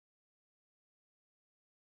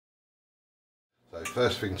So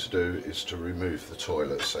first thing to do is to remove the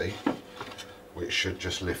toilet seat, which should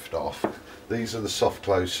just lift off. These are the soft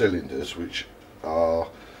close cylinders which are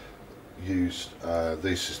used,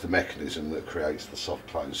 this is the mechanism that creates the soft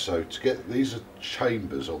close. So to get, these are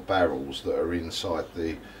chambers or barrels that are inside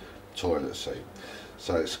the toilet seat.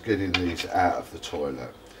 So it's getting these out of the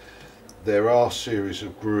toilet. There are a series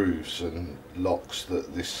of grooves and locks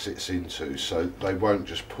that this sits into, so they won't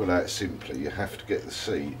just pull out simply. You have to get the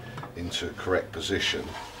seat into a correct position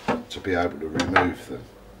to be able to remove them.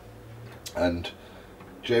 And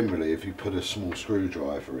generally, if you put a small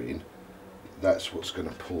screwdriver in, that's what's going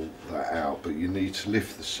to pull that out. But you need to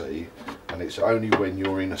lift the seat, and it's only when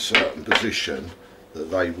you're in a certain position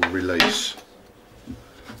that they will release.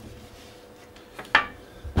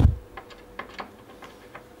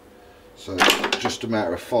 So it's just a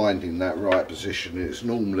matter of finding that right position. It's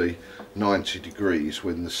normally 90 degrees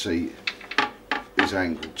when the seat is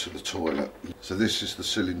angled to the toilet. So this is the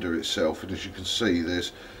cylinder itself, and as you can see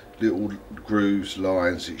there's little grooves,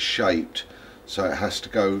 lines, it's shaped, so it has to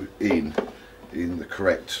go in the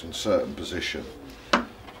correct and certain position.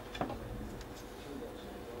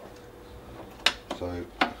 So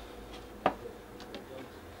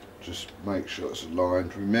just make sure it's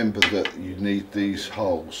aligned. Remember that you need these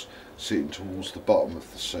holes sitting towards the bottom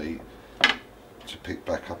of the seat to pick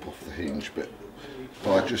back up off the hinge, but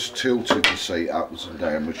by just tilting the seat upwards and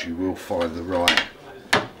downwards you will find the right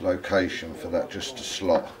location for that just to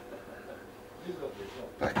slot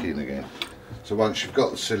back in again. So once you've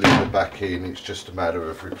got the cylinder back in, it's just a matter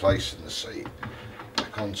of replacing the seat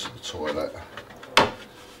back onto the toilet.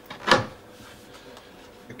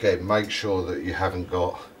 Again, make sure that you haven't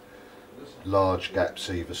got large gaps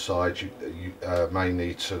either side. You may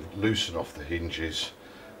need to loosen off the hinges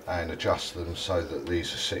and adjust them so that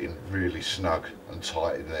these are sitting really snug and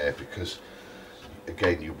tight in there, because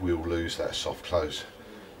again you will lose that soft close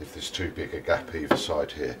if there's too big a gap either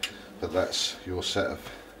side here. But that's your set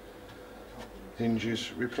of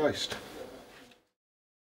hinges replaced.